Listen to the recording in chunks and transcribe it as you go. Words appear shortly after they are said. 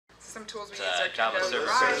some tools we use are Java server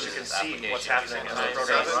right. You can see what's happening as the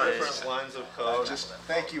program runs. Different lines of code. Just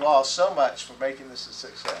thank you all so much for making this a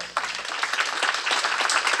success.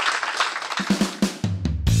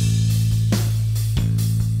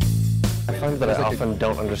 I find that I often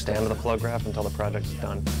don't understand the flow graph until the project is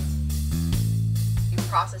done. You've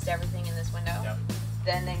processed everything in this window,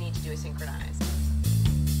 then they need to do a synchronize.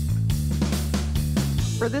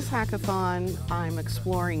 For this hackathon, I'm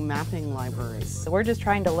exploring mapping libraries. So we're just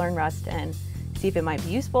trying to learn Rust and see if it might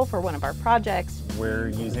be useful for one of our projects. We're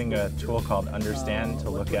using a tool called Understand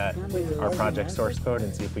to look at our project source code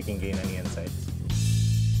and see if we can gain any insights.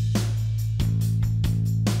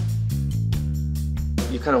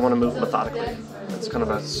 You kind of want to move methodically. It's kind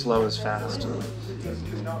of a slow is fast,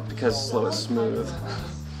 because slow is smooth,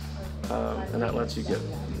 and that lets you get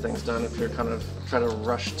things done. If you're kind of trying to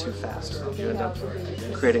rush too fast, you end up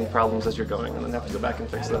creating problems as you're going and then have to go back and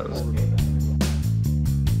fix those.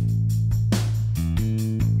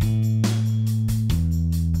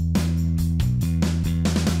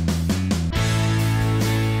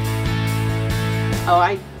 Oh,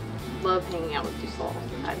 I love hanging out with people.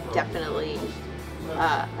 I'm definitely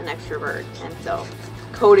an extrovert, and so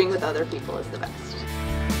coding with other people is the best.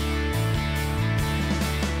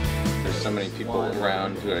 There's so many people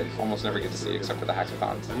around who I almost never get to see except for the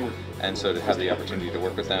hackathons, and so to have the opportunity to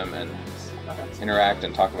work with them and interact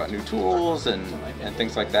and talk about new tools and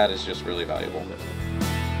things like that is just really valuable.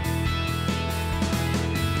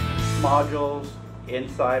 Modules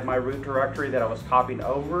inside my root directory that I was copying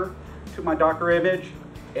over to my Docker image,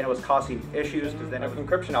 and it was causing issues because then an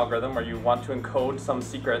encryption algorithm where you want to encode some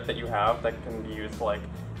secret that you have that can be used like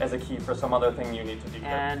as a key for some other thing you need to decrypt.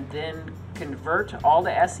 And then convert all the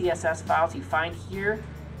SCSS files you find here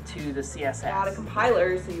to the CSS. Not a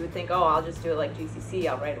compiler, so you would think, oh, I'll just do it like GCC,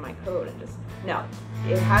 I'll write in my code and just, no.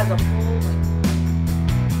 It has a whole,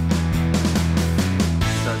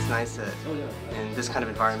 So it's nice that in this kind of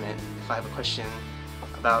environment, if I have a question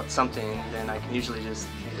about something, then I can usually just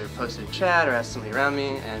either post it in chat or ask somebody around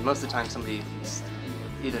me, and most of the time somebody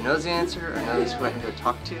either knows the answer or knows who I can go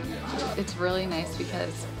talk to. It's really nice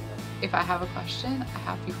because if I have a question, I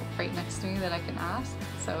have people right next to me that I can ask,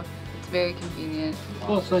 so it's very convenient.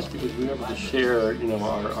 Well, it's nice because we're able to share, our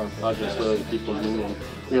projects with other people.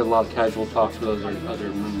 We have a lot of casual talks with other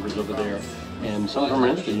members over there. And some of them are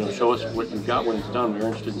interested, show us what you've got when it's done. We're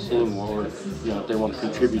interested in seeing what, if they want to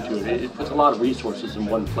contribute to it. It puts a lot of resources in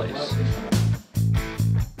one place.